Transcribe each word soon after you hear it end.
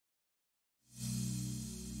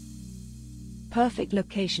Perfect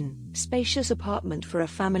location, spacious apartment for a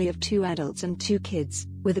family of 2 adults and 2 kids,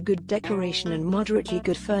 with a good decoration and moderately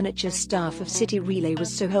good furniture. Staff of City Relay was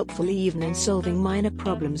so helpful even in solving minor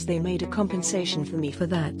problems. They made a compensation for me for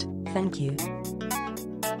that. Thank you.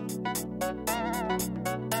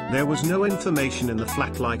 There was no information in the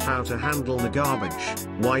flat like how to handle the garbage,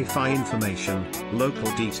 Wi-Fi information, local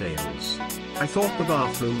details. I thought the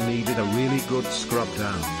bathroom needed a really good scrub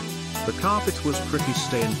down. The carpet was pretty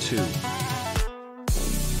stained too.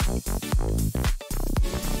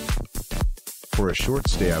 For a short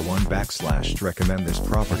stay I // recommend this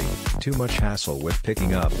property. Too much hassle with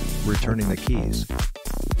picking up, returning the keys.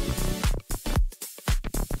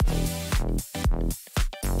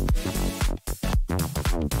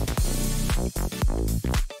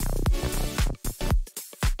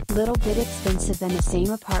 Little bit expensive than the same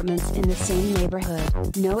apartments in the same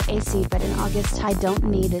neighborhood. No AC, but in August I don't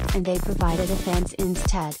need it and they provided a fence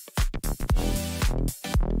instead.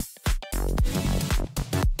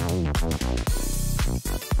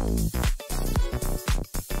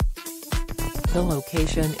 The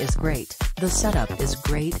location is great, the setup is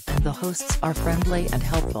great and the hosts are friendly and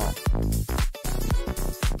helpful.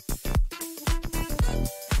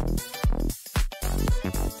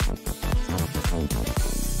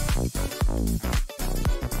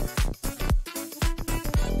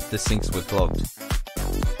 The sinks were clogged.